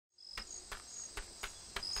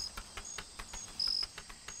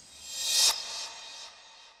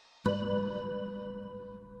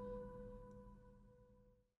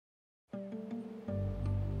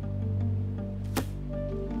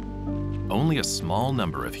only a small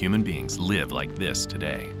number of human beings live like this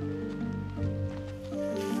today.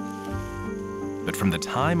 But from the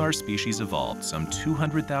time our species evolved some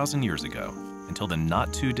 200,000 years ago until the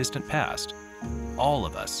not-too-distant past, all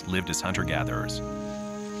of us lived as hunter-gatherers.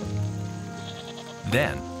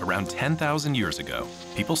 Then, around 10,000 years ago,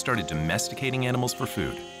 people started domesticating animals for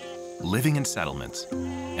food, living in settlements,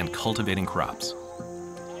 and cultivating crops.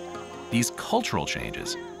 These cultural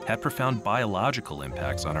changes had profound biological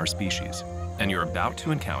impacts on our species, and you're about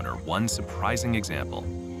to encounter one surprising example.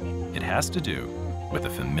 It has to do with a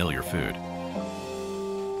familiar food.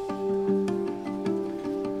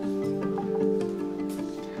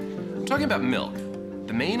 I'm talking about milk,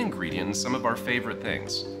 the main ingredient in some of our favorite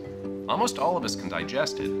things. Almost all of us can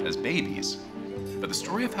digest it as babies, but the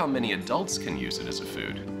story of how many adults can use it as a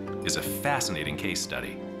food is a fascinating case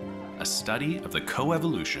study, a study of the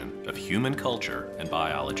coevolution of human culture and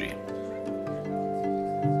biology.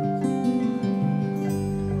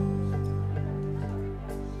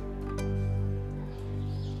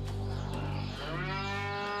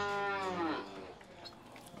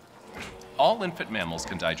 All infant mammals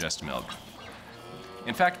can digest milk.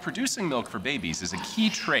 In fact, producing milk for babies is a key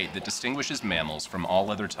trait that distinguishes mammals from all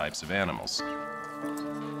other types of animals.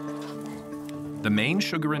 The main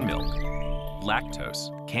sugar in milk, lactose,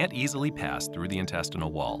 can't easily pass through the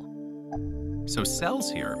intestinal wall. So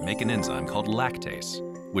cells here make an enzyme called lactase,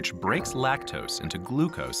 which breaks lactose into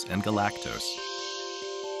glucose and galactose.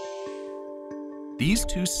 These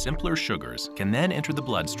two simpler sugars can then enter the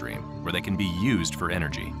bloodstream, where they can be used for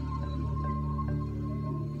energy.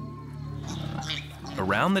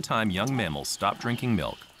 Around the time young mammals stop drinking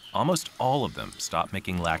milk, almost all of them stop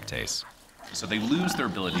making lactase, so they lose their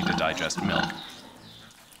ability to digest milk.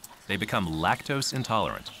 They become lactose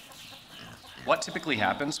intolerant. What typically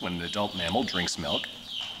happens when an adult mammal drinks milk?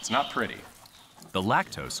 It's not pretty. The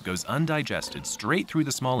lactose goes undigested straight through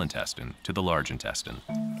the small intestine to the large intestine.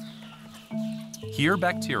 Here,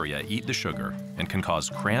 bacteria eat the sugar and can cause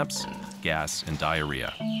cramps, gas, and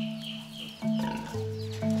diarrhea.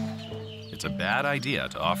 It's a bad idea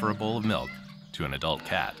to offer a bowl of milk to an adult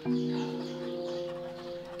cat.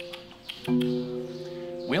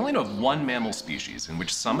 We only know of one mammal species in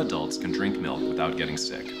which some adults can drink milk without getting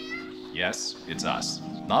sick. Yes, it's us.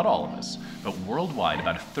 Not all of us, but worldwide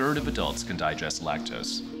about 1/3 of adults can digest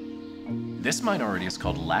lactose. This minority is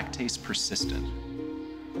called lactase persistent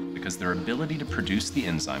because their ability to produce the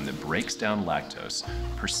enzyme that breaks down lactose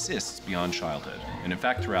persists beyond childhood, and in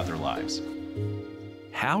fact throughout their lives.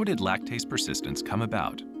 How did lactase persistence come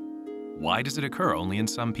about? Why does it occur only in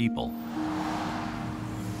some people?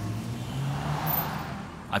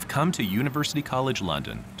 I've come to University College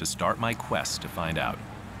London to start my quest to find out.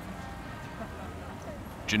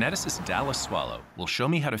 Geneticist Dallas Swallow will show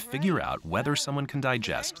me how to figure out whether someone can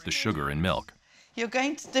digest the sugar in milk. You're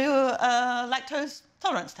going to do a lactose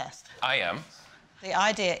tolerance test? I am. The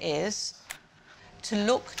idea is to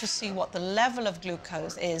look to see what the level of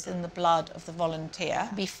glucose is in the blood of the volunteer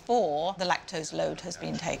before the lactose load has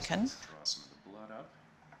been taken.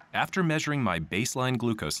 After measuring my baseline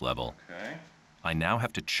glucose level, I now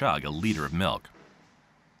have to chug a liter of milk.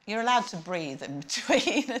 You're allowed to breathe in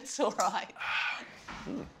between, it's all right.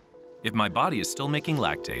 If my body is still making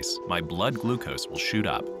lactase, my blood glucose will shoot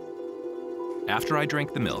up. After I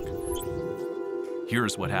drank the milk,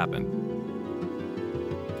 here's what happened.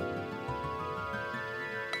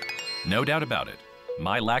 No doubt about it,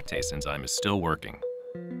 my lactase enzyme is still working.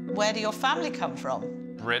 Where do your family come from?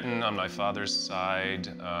 Britain on my father's side,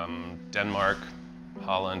 Denmark,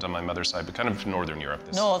 Holland on my mother's side, but kind of Northern Europe.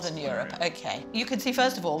 Northern Europe, okay. You can see,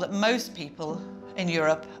 first of all, that most people in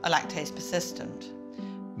Europe are lactase persistent.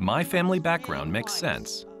 My family background makes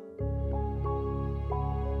sense.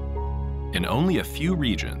 In only a few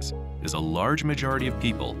regions is a large majority of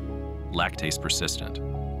people lactase persistent.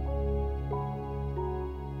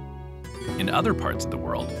 In other parts of the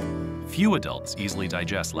world, few adults easily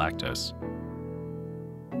digest lactose.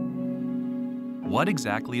 What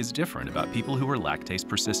exactly is different about people who are lactase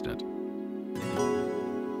persistent?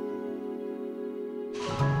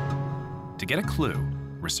 To get a clue,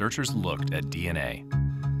 researchers looked at DNA.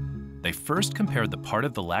 They first compared the part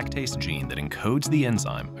of the lactase gene that encodes the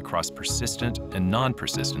enzyme across persistent and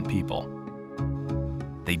non-persistent people.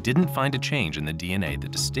 They didn't find a change in the DNA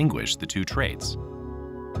that distinguished the two traits.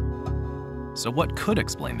 So what could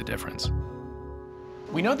explain the difference?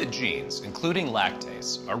 We know that genes, including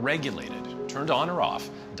lactase, are regulated, turned on or off,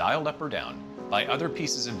 dialed up or down, by other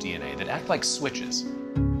pieces of DNA that act like switches.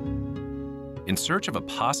 In search of a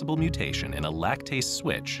possible mutation in a lactase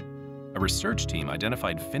switch, a research team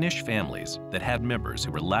identified Finnish families that had members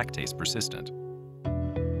who were lactase persistent.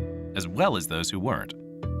 as well as those who weren't.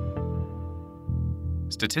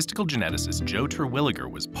 Statistical geneticist Joe Terwilliger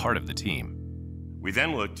was part of the team. We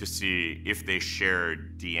then looked to see if they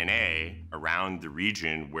shared DNA around the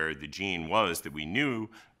region where the gene was that we knew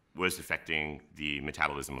was affecting the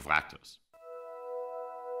metabolism of lactose.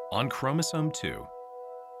 On chromosome 2,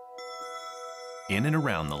 in and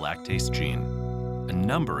around the lactase gene, a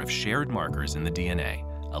number of shared markers in the DNA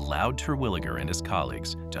allowed Terwilliger and his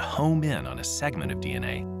colleagues to home in on a segment of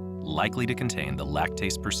DNA likely to contain the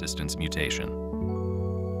lactase persistence mutation.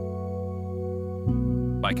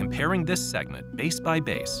 By comparing this segment base by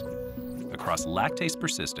base across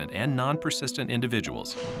lactase-persistent and non-persistent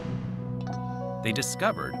individuals, they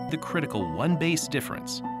discovered the critical one base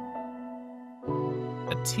difference,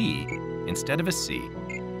 a T instead of a C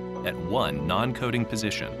at one non-coding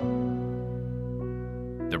position.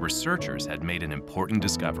 The researchers had made an important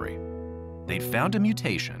discovery. They'd found a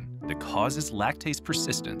mutation that causes lactase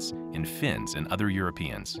persistence in Finns and other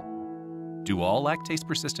Europeans. Do all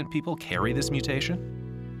lactase-persistent people carry this mutation?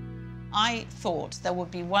 I thought there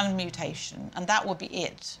would be one mutation, and that would be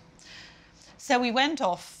it. So we went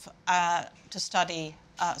off to study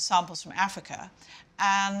samples from Africa,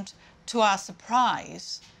 and to our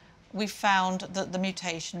surprise, we found that the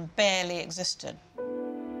mutation barely existed.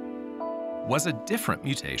 Was a different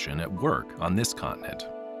mutation at work on this continent?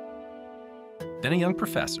 Then a young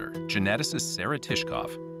professor, geneticist Sarah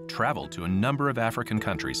Tishkoff, traveled to a number of African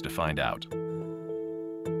countries to find out.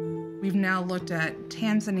 We've now looked at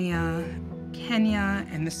Tanzania, Kenya,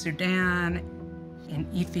 and the Sudan,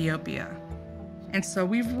 and Ethiopia. And so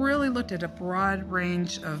we've really looked at a broad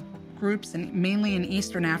range of groups, and mainly in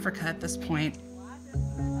Eastern Africa at this point.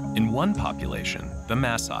 In one population, the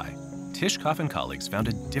Maasai, Tishkoff and colleagues found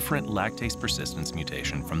a different lactase persistence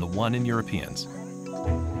mutation from the one in Europeans.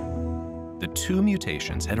 The two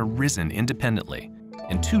mutations had arisen independently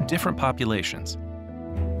in two different populations.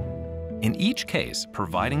 In each case,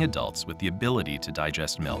 providing adults with the ability to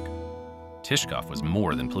digest milk. Tishkoff was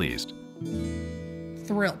more than pleased.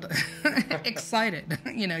 Thrilled, excited.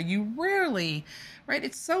 You know, you rarely, right?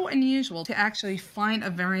 It's so unusual to actually find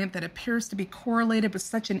a variant that appears to be correlated with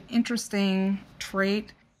such an interesting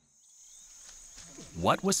trait.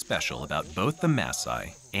 What was special about both the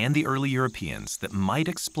Maasai and the early Europeans that might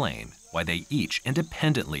explain why they each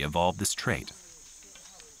independently evolved this trait?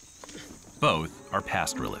 Both are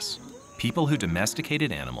pastoralists, people who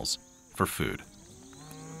domesticated animals for food.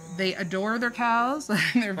 They adore their cows.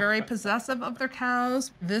 They're very possessive of their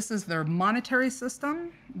cows. This is their monetary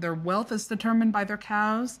system. Their wealth is determined by their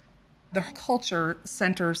cows. Their culture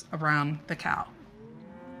centers around the cow.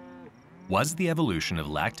 Was the evolution of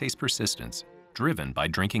lactase persistence driven by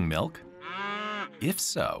drinking milk? If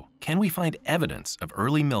so, can we find evidence of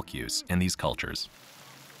early milk use in these cultures?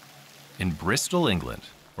 In Bristol, England,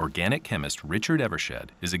 organic chemist Richard Evershed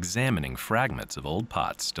is examining fragments of old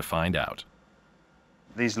pots to find out.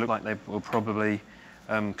 These look like they were probably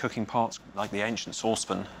cooking pots, like the ancient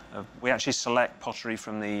saucepan. We actually select pottery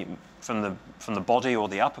from the body or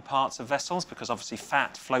the upper parts of vessels because obviously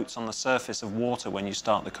fat floats on the surface of water when you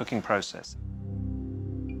start the cooking process.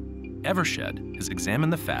 Evershed has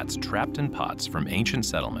examined the fats trapped in pots from ancient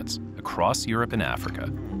settlements across Europe and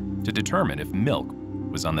Africa to determine if milk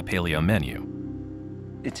was on the paleo menu.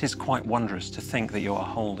 It is quite wondrous to think that you are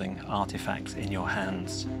holding artifacts in your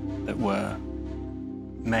hands that were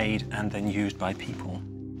made and then used by people,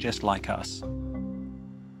 just like us.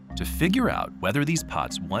 To figure out whether these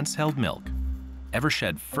pots once held milk,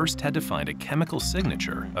 Evershed first had to find a chemical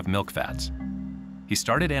signature of milk fats. He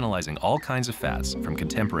started analyzing all kinds of fats from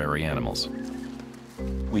contemporary animals.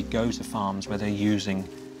 We go to farms where they're using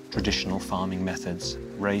traditional farming methods,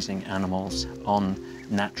 raising animals on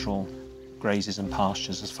natural grazes and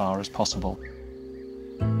pastures as far as possible.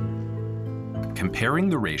 Comparing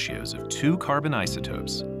the ratios of two carbon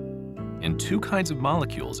isotopes in two kinds of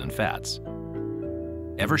molecules in fats,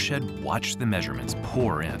 Evershed watched the measurements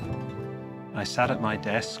pour in. I sat at my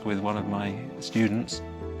desk with one of my students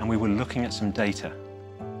and we were looking at some data.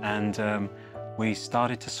 And we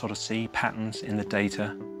started to sort of see patterns in the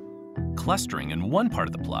data. Clustering in one part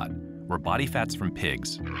of the plot were body fats from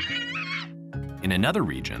pigs. In another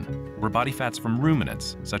region were body fats from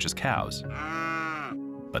ruminants, such as cows.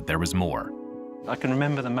 But there was more. I can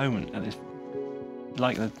remember the moment, and it's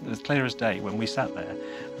like as clear as day, when we sat there,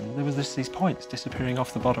 and there was these points disappearing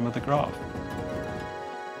off the bottom of the graph.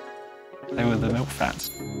 They were the milk fats.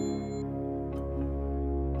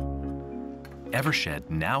 Evershed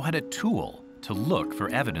now had a tool to look for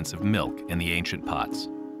evidence of milk in the ancient pots.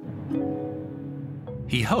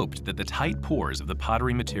 He hoped that the tight pores of the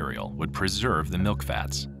pottery material would preserve the milk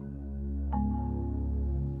fats.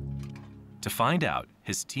 To find out,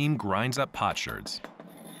 his team grinds up potsherds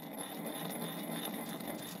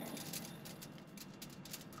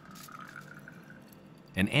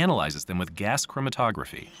and analyzes them with gas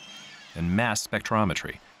chromatography and mass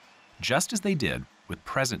spectrometry, just as they did with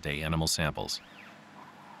present-day animal samples.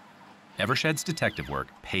 Evershed's detective work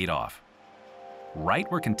paid off. Right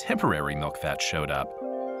where contemporary milk fat showed up,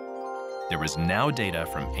 there was now data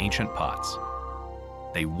from ancient pots.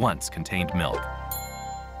 They once contained milk.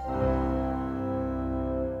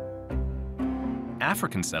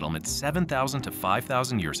 African settlements 7,000 to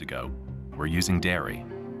 5,000 years ago were using dairy.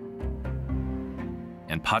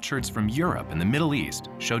 And potsherds from Europe and the Middle East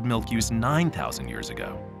showed milk use 9,000 years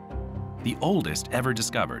ago, the oldest ever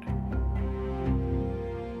discovered.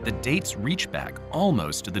 The dates reach back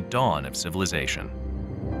almost to the dawn of civilization.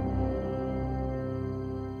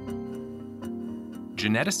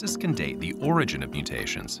 Geneticists can date the origin of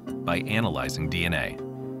mutations by analyzing DNA.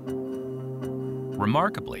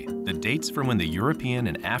 Remarkably, the dates for when the European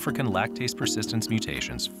and African lactase persistence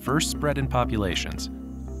mutations first spread in populations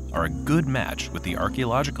are a good match with the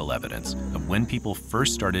archaeological evidence of when people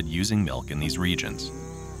first started using milk in these regions.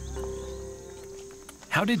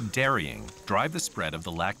 How did dairying drive the spread of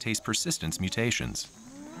the lactase persistence mutations?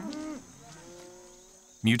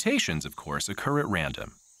 Mutations, of course, occur at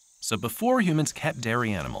random. So before humans kept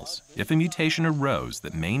dairy animals, if a mutation arose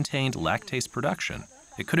that maintained lactase production,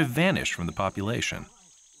 it could have vanished from the population.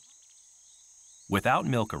 Without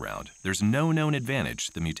milk around, there's no known advantage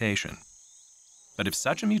to the mutation. But if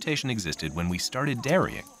such a mutation existed when we started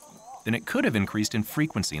dairying, then it could have increased in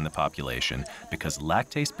frequency in the population because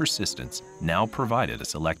lactase persistence now provided a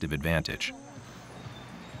selective advantage.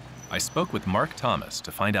 I spoke with Mark Thomas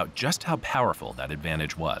to find out just how powerful that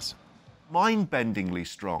advantage was. Mind-bendingly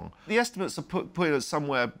strong. The estimates are put it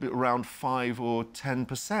somewhere around 5 or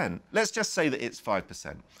 10%. Let's just say that it's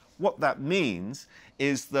 5%. What that means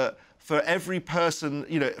is that for every person,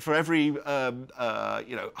 for every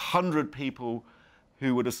 100 people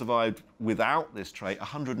who would have survived without this trait,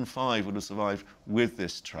 105 would have survived with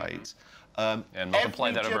this trait. And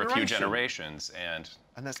multiply that over a few generations, and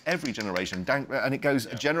that's every generation, and it goes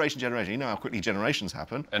generation, generation. You know how quickly generations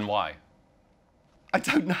happen. And why? I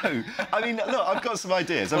don't know. I mean, look, I've got some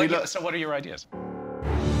ideas. Well, so what are your ideas?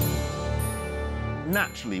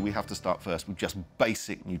 Naturally, we have to start first with just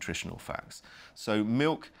basic nutritional facts. So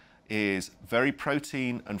milk is very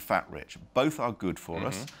protein and fat rich. Both are good for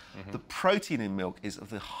us. The protein in milk is of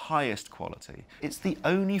the highest quality. It's the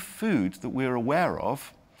only food that we're aware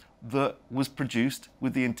of that was produced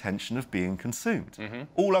with the intention of being consumed.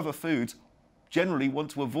 All other foods generally want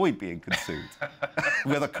to avoid being consumed,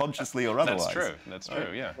 whether consciously or otherwise. That's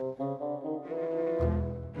true, yeah.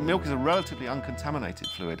 Milk is a relatively uncontaminated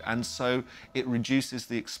fluid, and so it reduces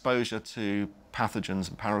the exposure to pathogens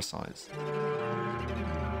and parasites.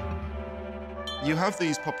 You have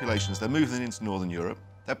these populations, they're moving into Northern Europe.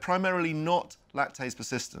 They're primarily not lactase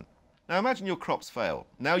persistent. Now imagine your crops fail.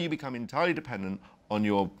 Now you become entirely dependent on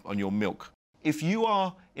your milk. If you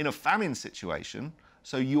are in a famine situation,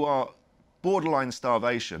 so you are borderline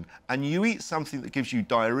starvation, and you eat something that gives you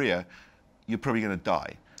diarrhea, you're probably going to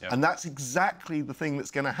die. Yep. And that's exactly the thing that's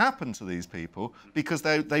going to happen to these people, because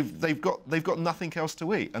they've got nothing else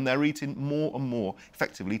to eat, and they're eating more and more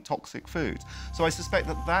effectively toxic foods. So I suspect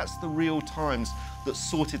that that's the real times that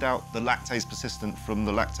sorted out the lactase persistent from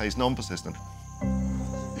the lactase non-persistent.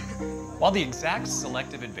 While the exact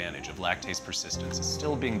selective advantage of lactase persistence is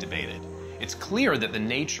still being debated, it's clear that the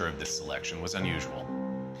nature of this selection was unusual.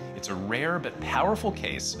 It's a rare but powerful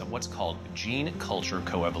case of what's called gene-culture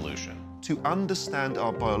coevolution. To understand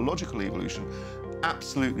our biological evolution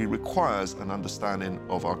absolutely requires an understanding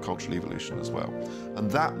of our cultural evolution as well.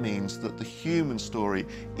 And that means that the human story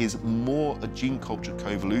is more a gene-culture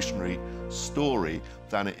coevolutionary story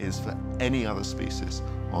than it is for any other species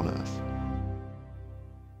on Earth.